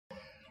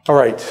All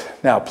right,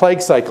 now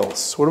plague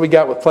cycles. What do we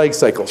got with plague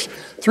cycles?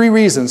 3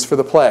 reasons for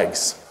the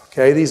plagues.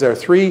 Okay, these are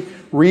 3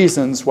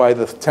 reasons why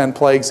the 10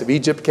 plagues of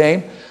Egypt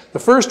came. The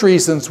first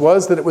reason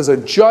was that it was a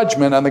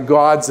judgment on the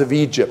gods of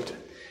Egypt.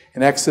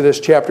 In Exodus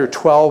chapter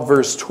 12,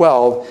 verse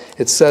 12,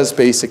 it says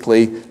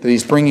basically that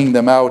he's bringing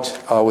them out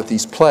with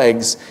these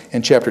plagues.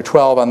 In chapter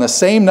 12, on the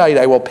same night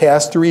I will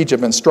pass through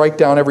Egypt and strike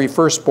down every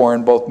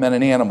firstborn, both men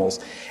and animals,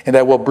 and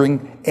I will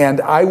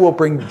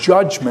bring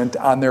judgment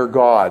on their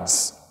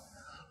gods.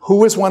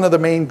 Who is one of the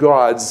main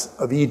gods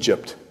of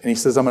Egypt? And he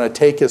says, I'm going to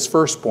take his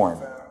firstborn.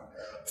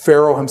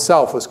 Pharaoh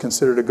himself was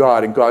considered a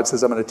god, and God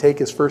says, I'm going to take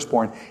his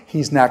firstborn.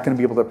 He's not going to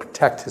be able to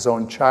protect his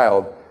own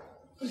child.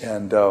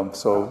 And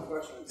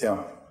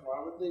yeah.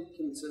 They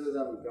consider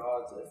them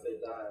gods if they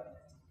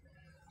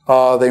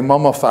die? They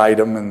mummified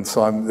them, and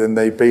so then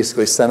they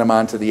basically sent them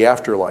on to the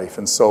afterlife.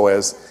 And so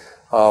as,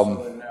 they're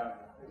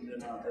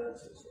not dead.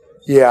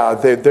 yeah,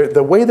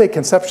 the way they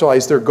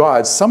conceptualize their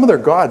gods, some of their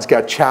gods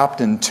got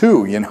chopped in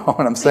 2, you know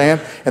what I'm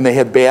saying? And they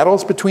had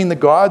battles between the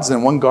gods,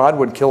 and one god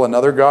would kill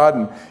another god,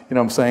 and you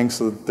know what I'm saying?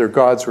 So their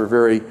gods were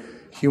very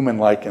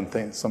human-like and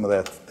things, some of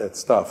that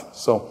stuff.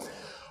 So,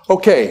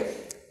 okay,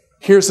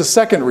 here's the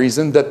second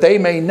reason, that they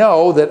may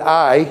know that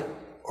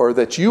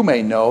that you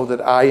may know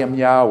that I am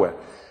Yahweh.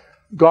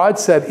 God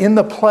said in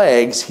the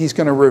plagues, he's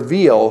going to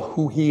reveal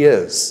who he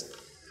is.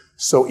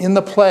 So in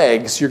the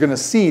plagues, you're going to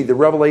see the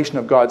revelation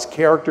of God's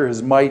character,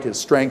 his might, his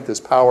strength, his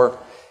power.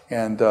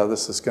 And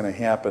this is going to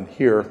happen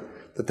here,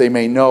 that they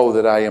may know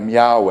that I am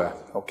Yahweh.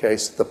 Okay,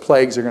 so the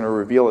plagues are going to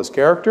reveal his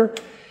character.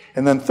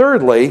 And then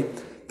thirdly,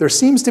 there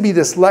seems to be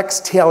this lex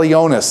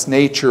talionis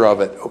nature of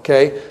it.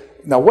 Okay,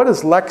 now what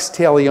is lex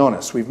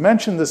talionis? We've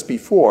mentioned this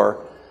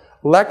before.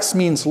 Lex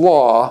means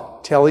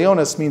law.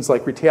 Talionis means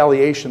like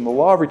retaliation, the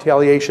law of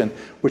retaliation,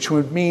 which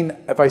would mean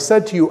if I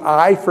said to you,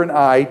 eye for an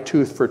eye,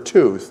 tooth for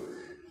tooth,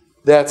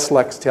 that's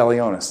lex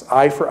talionis.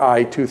 Eye for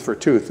eye, tooth for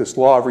tooth, this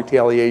law of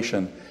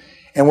retaliation.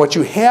 And what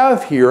you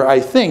have here,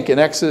 I think, in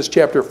Exodus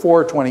chapter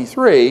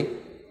 4:23,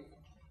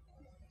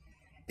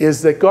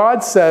 is that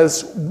God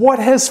says, what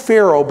has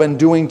Pharaoh been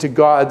doing to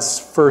God's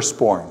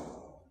firstborn?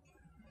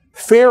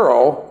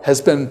 Pharaoh has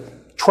been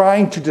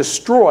trying to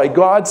destroy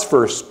God's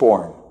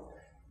firstborn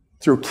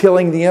through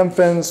killing the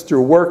infants,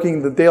 through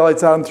working the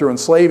daylights out of them, through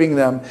enslaving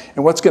them.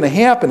 And what's going to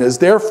happen is,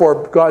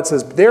 therefore, God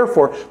says,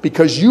 therefore,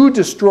 because you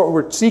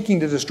were seeking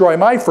to destroy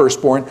my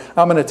firstborn,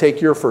 I'm going to take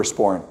your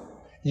firstborn.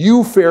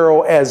 You,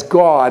 Pharaoh, as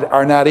God,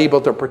 are not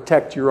able to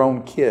protect your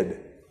own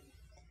kid.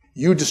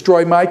 You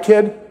destroy my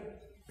kid,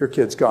 your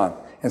kid's gone.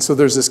 And so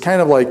there's this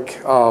kind of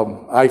like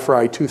eye for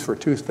eye, tooth for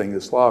tooth thing,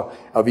 this law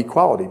of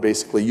equality.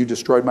 Basically, you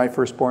destroyed my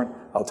firstborn,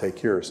 I'll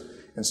take yours.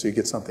 And so you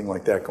get something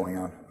like that going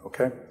on.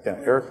 Okay? Yeah,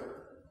 Eric?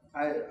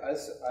 I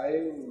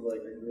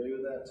like agree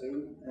with that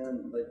too,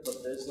 and like,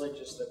 but there's like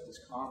just like this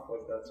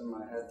conflict that's in my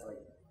head. Like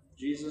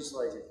Jesus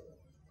like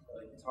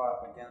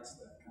taught against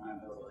that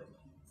kind of like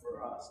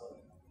for us. Like,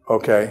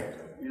 okay.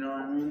 You know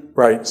what I mean?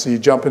 Right. So you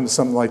jump into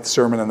something like the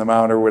Sermon on the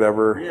Mount or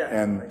whatever, yeah,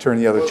 and like, turn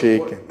the other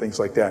cheek and things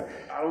like that.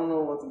 I don't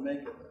know what to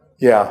make of it.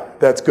 Yeah,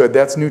 that's good.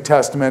 That's New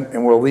Testament,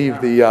 and we'll leave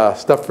the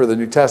stuff for the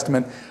New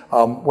Testament.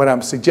 What I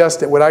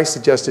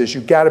suggest is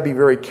you've got to be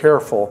very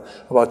careful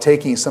about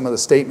taking some of the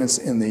statements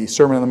in the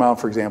Sermon on the Mount,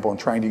 for example, and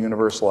trying to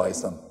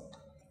universalize them.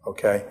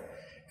 Okay?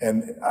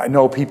 And I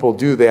know people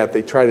do that.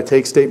 They try to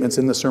take statements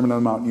in the Sermon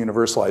on the Mount and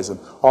universalize them.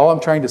 All I'm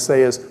trying to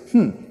say is,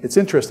 it's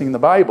interesting in the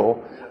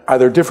Bible. Are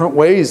there different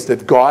ways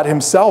that God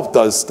himself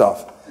does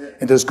stuff?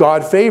 And does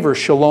God favor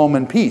shalom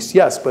and peace?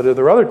 Yes, but are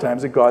there other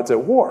times that God's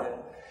at war?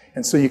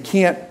 And so you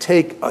can't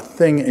take a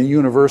thing and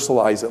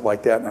universalize it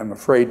like that, and I'm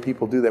afraid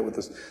people do that with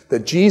this.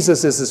 That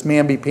Jesus is this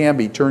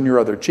mamby-pamby, turn your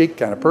other cheek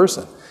kind of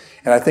person.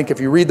 And I think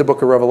if you read the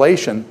book of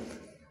Revelation,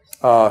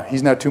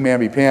 he's not too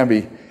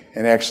mamby-pamby,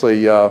 and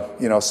actually,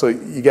 so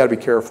you got to be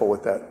careful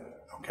with that,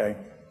 okay?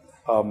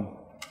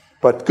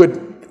 But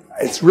good,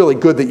 it's really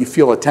good that you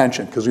feel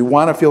attention, because we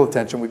want to feel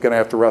attention. We're going to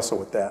have to wrestle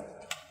with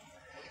that.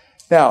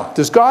 Now,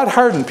 does God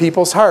harden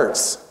people's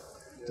hearts?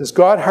 Does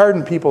God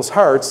harden people's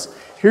hearts?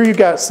 Here you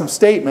got some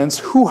statements.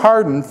 Who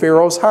hardened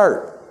Pharaoh's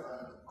heart?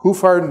 Who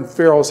hardened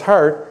Pharaoh's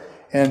heart?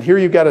 And here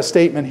you've got a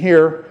statement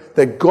here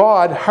that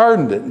God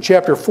hardened it. In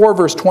chapter 4,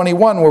 verse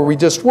 21, where we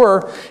just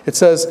were, it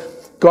says,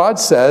 God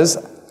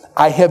says,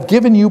 I have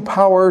given you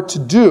power to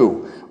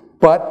do,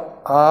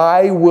 but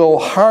I will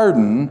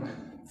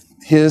harden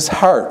his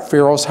heart,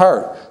 Pharaoh's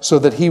heart, so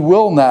that he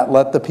will not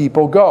let the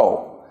people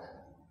go.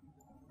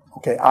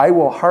 Okay, I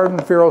will harden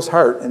Pharaoh's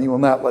heart, and he will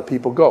not let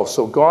people go.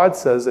 So God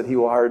says that he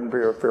will harden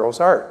Pharaoh's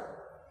heart.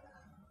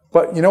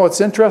 But you know what's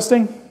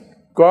interesting?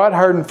 God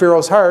hardened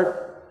Pharaoh's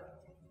heart.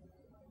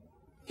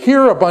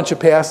 Here are a bunch of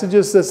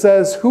passages that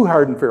says, who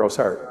hardened Pharaoh's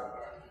heart?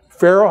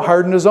 Pharaoh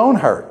hardened his own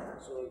heart.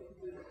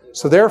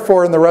 So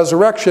therefore, in the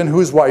resurrection,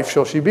 whose wife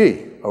shall she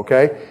be?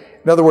 Okay?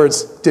 In other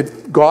words,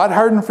 did God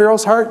harden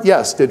Pharaoh's heart?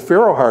 Yes. Did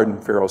Pharaoh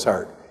harden Pharaoh's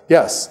heart?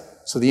 Yes.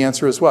 So the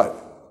answer is what?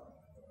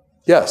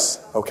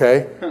 Yes.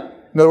 Okay?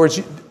 In other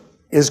words,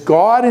 Is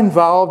God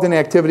involved in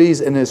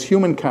activities, and is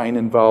humankind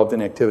involved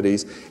in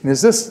activities? And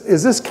is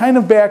this kind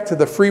of back to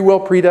the free will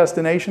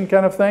predestination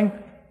kind of thing?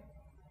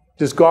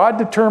 Does God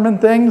determine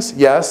things?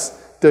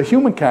 Yes. Does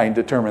humankind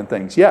determine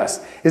things?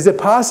 Yes. Is it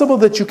possible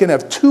that you can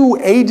have two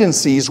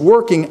agencies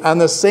working on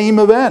the same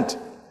event?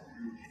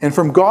 And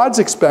from God's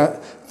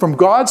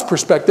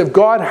perspective,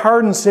 God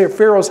hardens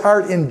Pharaoh's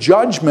heart in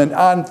judgment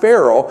on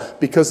Pharaoh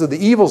because of the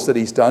evils that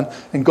he's done,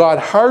 and God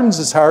hardens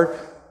his heart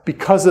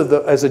because of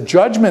as a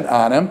judgment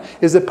on him.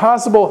 Is it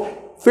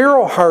possible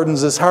Pharaoh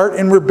hardens his heart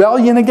in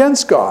rebellion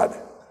against God?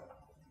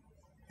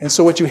 And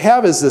so what you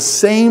have is the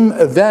same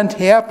event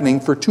happening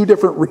for two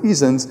different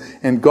reasons,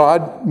 and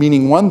God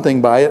meaning one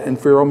thing by it and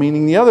Pharaoh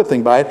meaning the other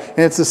thing by it, and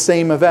it's the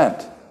same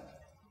event.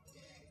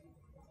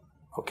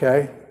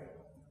 Okay?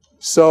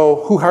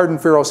 So who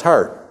hardened Pharaoh's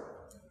heart?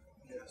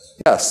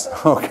 Yes.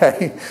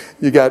 Okay.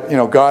 You got,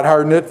 God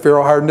hardened it,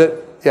 Pharaoh hardened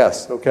it.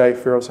 Yes. Okay.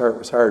 Pharaoh's heart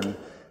was hardened.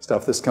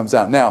 This comes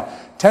down. Now,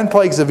 10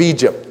 plagues of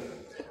Egypt.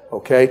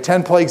 Okay,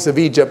 10 plagues of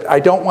Egypt. I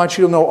don't want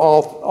you to know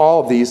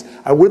all of these.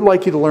 I would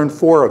like you to learn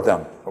 4 of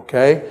them.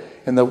 Okay?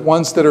 And the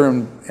ones that are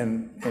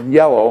in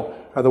yellow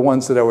are the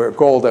ones that are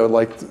gold. I would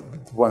like the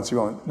ones you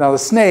want. Now, the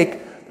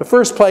snake, the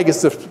first plague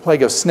is the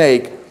plague of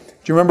snake. Do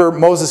you remember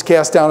Moses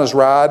cast down his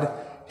rod?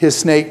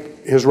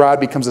 His rod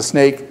becomes a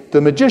snake. The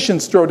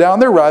magicians throw down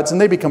their rods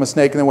and they become a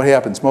snake. And then what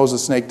happens?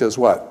 Moses' snake does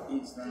what?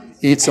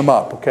 Eats them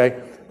up.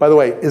 Okay? By the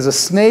way, is a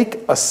snake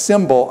a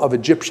symbol of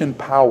Egyptian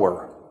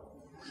power?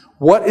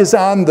 What is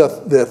on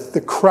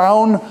the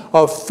crown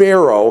of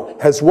Pharaoh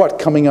has what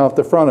coming out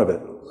the front of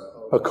it?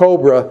 A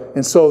cobra.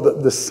 And so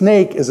the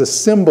snake is a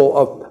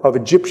symbol of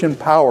Egyptian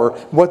power.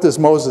 What does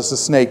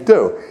Moses' snake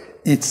do?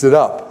 Eats it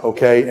up,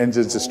 okay, and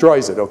just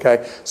destroys it,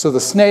 okay? So the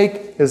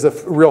snake is a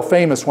real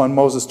famous one.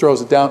 Moses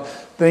throws it down.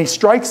 Then he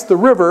strikes the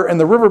river, and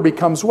the river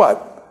becomes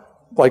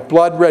what? Like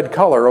blood red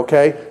color,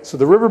 okay? So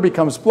the river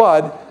becomes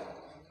blood.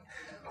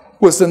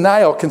 Was the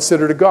Nile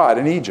considered a god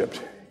in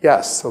Egypt?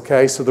 Yes,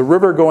 okay? So the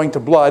river going to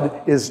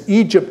blood, is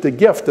Egypt the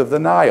gift of the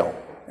Nile?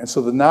 And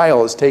so the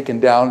Nile is taken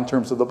down in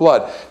terms of the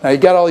blood. Now you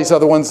got all these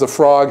other ones, the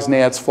frogs,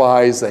 gnats,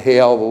 flies, the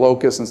hail, the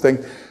locusts and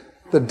things.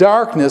 The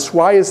darkness,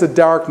 why is the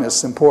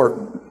darkness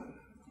important?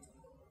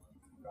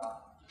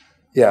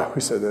 Yeah,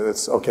 we said that.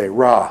 It's okay.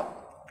 Ra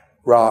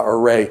or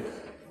Re,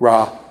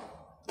 Ra,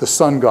 the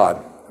sun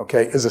god.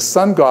 Okay, is the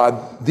sun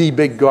god the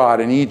big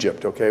god in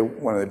Egypt? Okay,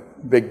 one of the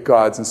big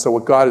gods. And so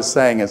what God is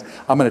saying is,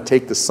 I'm going to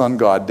take the sun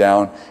god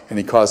down, and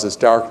he causes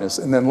darkness.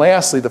 And then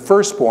lastly, the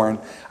firstborn.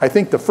 I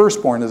think the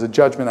firstborn is a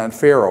judgment on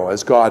Pharaoh,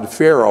 as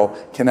Pharaoh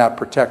cannot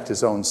protect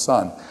his own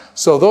son.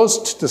 So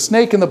those, the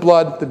snake and the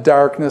blood, the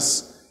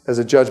darkness as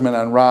a judgment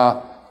on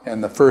Ra,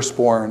 and the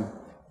firstborn.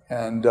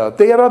 And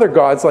they had other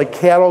gods, like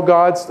cattle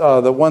gods.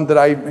 The one that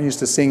I used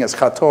to sing is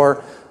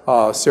Hathor.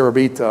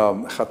 Serabit,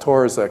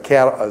 Hathor is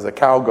a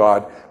cow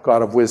god,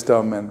 god of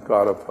wisdom and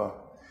god of...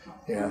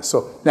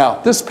 So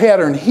now, this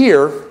pattern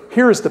here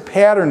is the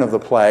pattern of the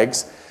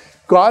plagues.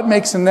 God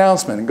makes an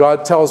announcement, and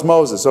God tells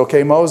Moses,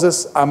 okay,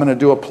 Moses, I'm going to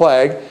do a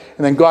plague.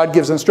 And then God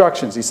gives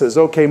instructions. He says,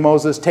 okay,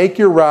 Moses, take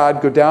your rod,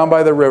 go down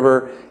by the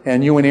river,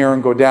 and you and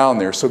Aaron go down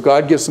there. So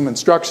God gives some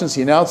instructions.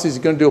 He announces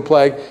he's going to do a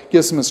plague,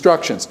 gives some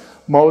instructions.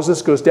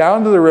 Moses goes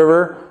down to the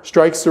river,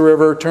 strikes the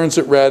river, turns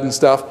it red and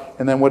stuff,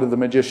 and then what do the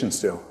magicians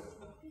do?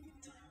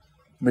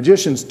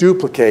 Magicians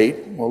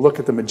duplicate. We'll look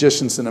at the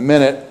magicians in a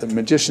minute. The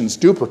magicians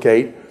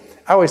duplicate.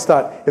 I always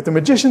thought, if the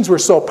magicians were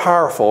so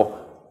powerful,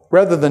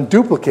 rather than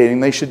duplicating,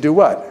 they should do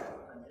what?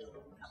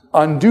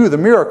 Undo the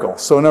miracle.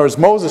 So in other words,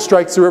 Moses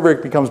strikes the river,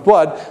 it becomes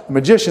blood. The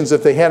magicians,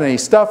 if they had any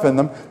stuff in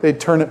them, they'd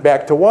turn it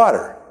back to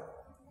water.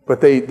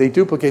 But they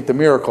duplicate the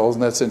miracles,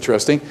 and that's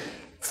interesting.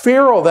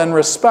 Pharaoh then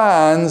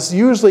responds.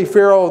 Usually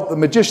the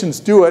magicians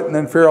do it, and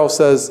then Pharaoh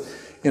says,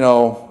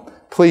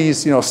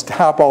 please,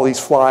 stop all these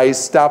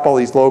flies, stop all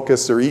these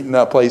locusts, they're eating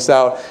that place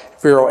out.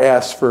 Pharaoh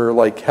asks for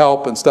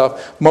help and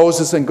stuff.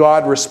 Moses and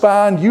God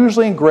respond,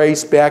 usually in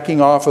grace, backing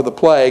off of the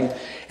plague.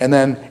 And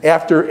then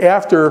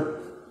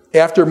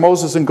after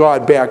Moses and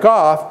God back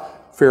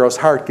off, Pharaoh's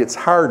heart gets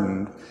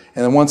hardened.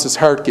 And then once his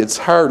heart gets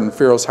hardened,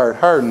 Pharaoh's heart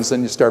hardens,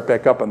 then you start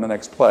back up on the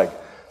next plague.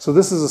 So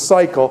this is a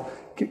cycle.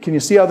 Can you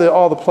see how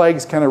all the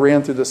plagues kind of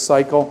ran through this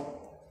cycle?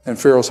 And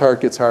Pharaoh's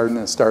heart gets hardened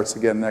and it starts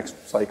again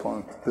next cycle.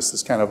 And this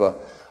is kind of a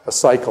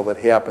cycle that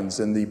happens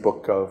in the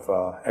book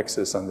of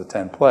Exodus on the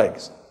 10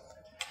 plagues.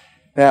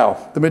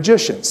 Now, the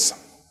magicians.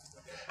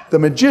 The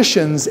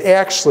magicians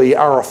actually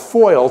are a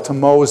foil to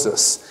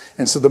Moses.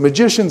 And so the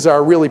magicians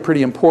are really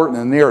pretty important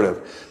in the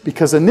narrative.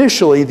 Because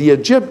initially,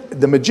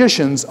 the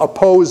magicians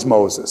oppose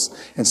Moses.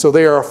 And so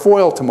they are a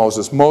foil to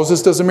Moses.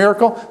 Moses does a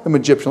miracle, the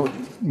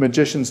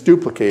magicians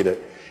duplicate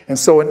it. And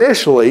so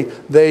initially,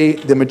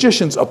 the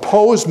magicians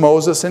oppose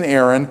Moses and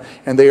Aaron,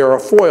 and they are a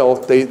foil.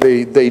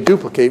 They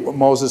duplicate what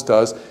Moses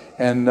does,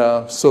 and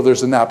so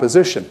there's an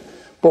opposition.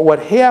 But what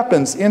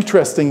happens,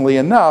 interestingly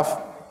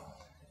enough,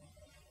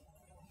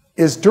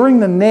 is during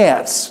the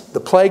gnats, the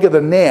plague of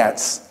the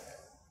gnats,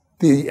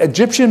 the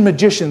Egyptian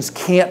magicians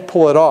can't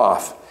pull it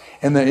off.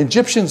 And the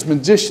Egyptian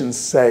magicians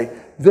say,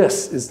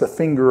 this is the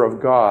finger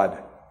of God.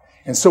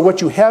 And so what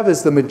you have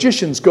is the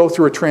magicians go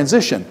through a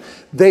transition.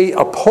 They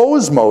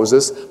oppose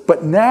Moses,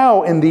 but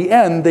now in the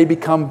end they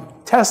become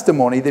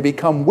testimony, they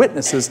become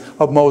witnesses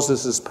of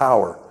Moses'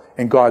 power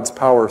and God's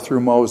power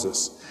through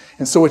Moses.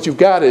 And so what you've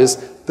got is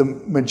the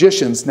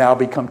magicians now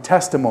become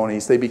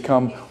testimonies. They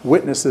become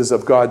witnesses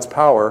of God's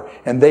power,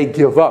 and they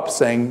give up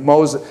saying,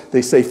 Moses,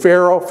 they say,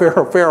 Pharaoh,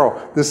 Pharaoh,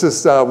 Pharaoh, this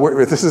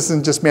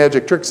isn't just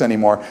magic tricks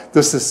anymore.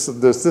 This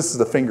is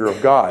the finger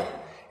of God.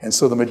 And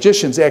so the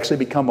magicians actually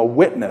become a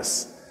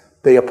witness.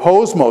 They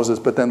oppose Moses,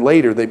 but then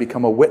later they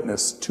become a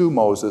witness to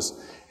Moses.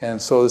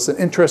 And so it's an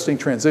interesting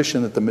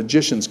transition that the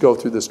magicians go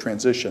through this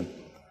transition.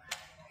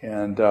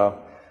 And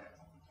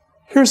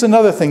here's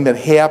another thing that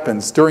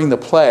happens during the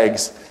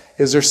plagues,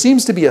 is there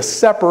seems to be a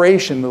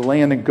separation in the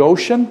land of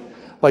Goshen.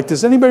 Like,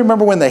 does anybody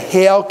remember when the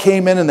hail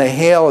came in and the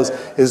hail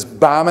is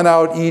bombing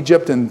out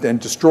Egypt and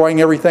destroying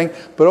everything?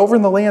 But over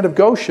in the land of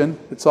Goshen,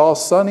 it's all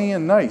sunny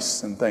and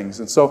nice and things.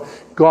 And so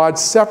God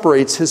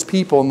separates his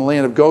people in the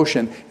land of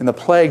Goshen, and the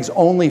plagues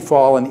only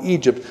fall in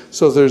Egypt.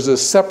 So there's a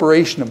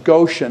separation of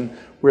Goshen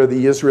where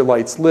the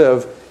Israelites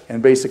live,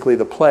 and basically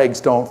the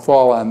plagues don't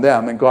fall on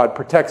them, and God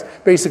protects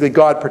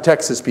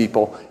his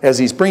people. As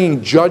he's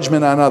bringing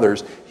judgment on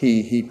others,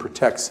 he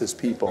protects his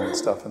people and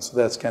stuff, and so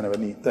that's kind of a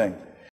neat thing.